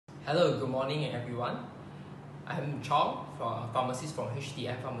Hello, good morning everyone. I'm Chong, pharmacist from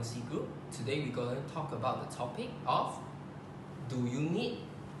HTM Pharmacy Group. Today we're going to talk about the topic of do you need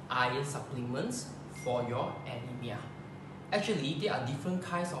iron supplements for your anemia? Actually, there are different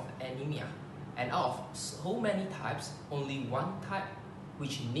kinds of anemia, and out of so many types, only one type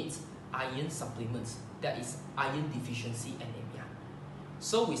which needs iron supplements, that is iron deficiency anemia.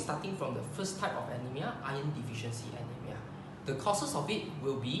 So we're starting from the first type of anemia, iron deficiency anemia. The causes of it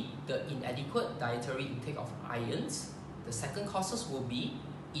will be the inadequate dietary intake of irons. The second causes will be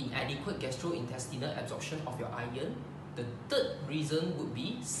inadequate gastrointestinal absorption of your iron. The third reason would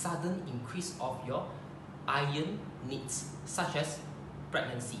be sudden increase of your iron needs, such as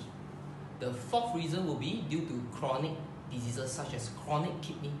pregnancy. The fourth reason will be due to chronic diseases, such as chronic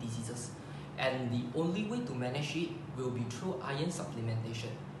kidney diseases. And the only way to manage it will be through iron supplementation.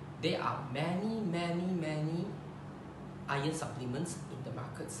 There are many iron supplements in the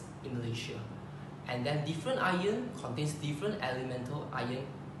markets in Malaysia, and then different iron contains different elemental iron,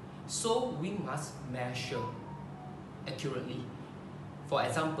 so we must measure accurately. For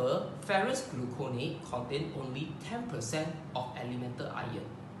example, ferrous gluconate contains only 10% of elemental iron,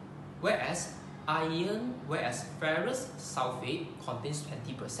 whereas ferrous sulfate contains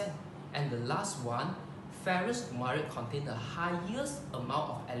 20%, and the last one, ferrous fumarate, contains the highest amount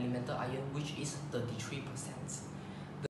of elemental iron, which is 33%.